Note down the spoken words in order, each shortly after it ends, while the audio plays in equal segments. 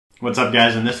What's up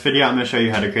guys, in this video I'm going to show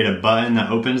you how to create a button that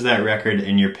opens that record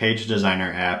in your Page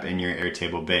Designer app in your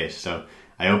Airtable base. So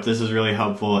I hope this is really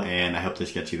helpful and I hope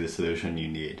this gets you the solution you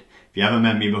need. If you haven't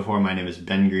met me before, my name is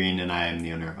Bengreen and I am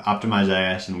the owner of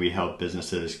optimizeis, and we help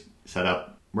businesses set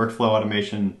up workflow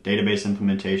automation, database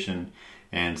implementation,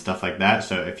 and stuff like that.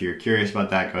 So if you're curious about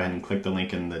that, go ahead and click the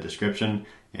link in the description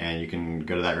and you can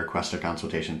go to that request a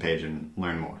consultation page and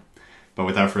learn more. But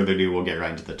without further ado, we'll get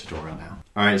right into the tutorial now.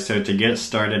 Alright, so to get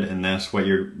started in this, what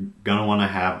you're going to want to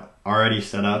have already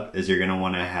set up is you're going to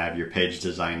want to have your Page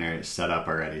Designer set up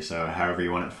already. So however you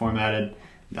want it formatted,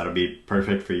 that'll be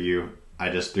perfect for you. I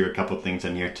just threw a couple things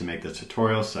in here to make this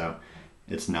tutorial, so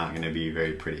it's not going to be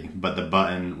very pretty. But the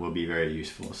button will be very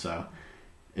useful. So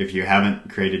if you haven't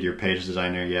created your Page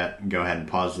Designer yet, go ahead and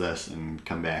pause this and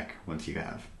come back once you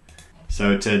have.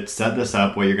 So to set this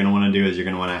up, what you're going to want to do is you're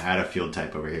going to want to add a field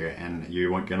type over here, and you're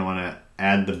going to want to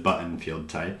add the button field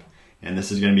type, and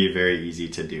this is going to be very easy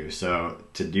to do. So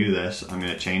to do this, I'm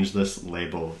going to change this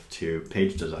label to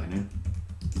Page Designer,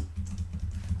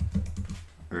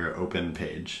 or Open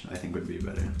Page, I think would be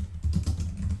better.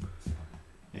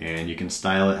 And you can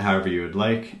style it however you would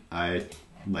like. I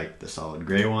like the solid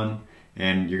gray one,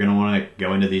 and you're going to want to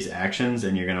go into these actions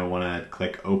and you're going to want to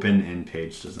click Open in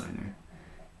Page Designer.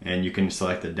 And you can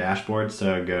select the dashboard,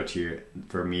 so go to your,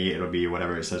 for me it'll be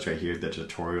whatever it says right here, the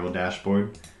tutorial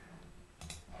dashboard,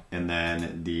 and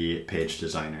then the Page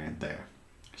Designer there.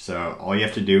 So all you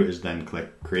have to do is then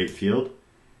click Create Field,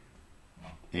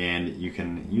 and you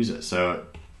can use it. So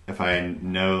if I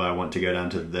know I want to go down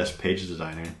to this Page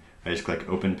Designer, I just click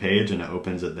Open Page and it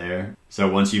opens it there. So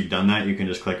once you've done that, you can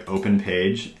just click Open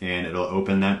Page and it'll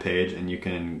open that page, and you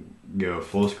can go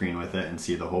full screen with it and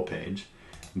see the whole page.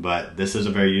 But this is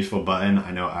a very useful button.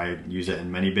 I know I use it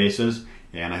in many bases,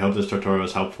 and I hope this tutorial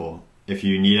was helpful. If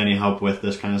you need any help with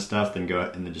this kind of stuff, then go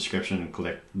in the description and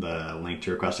click the link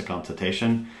to request a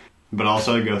consultation. But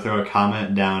also go throw a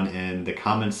comment down in the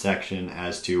comments section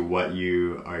as to what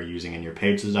you are using in your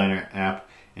Page Designer app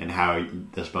and how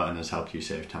this button has helped you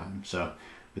save time. So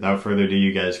without further ado,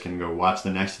 you guys can go watch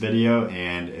the next video,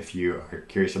 and if you are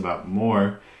curious about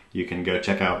more, you can go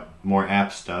check out more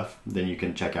app stuff. Then you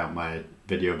can check out my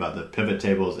video about the pivot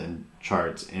tables and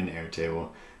charts in Airtable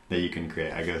that you can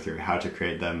create. I go through how to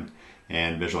create them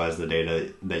and visualize the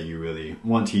data that you really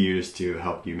want to use to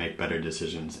help you make better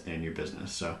decisions in your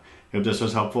business. So I hope this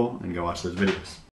was helpful, and go watch those videos.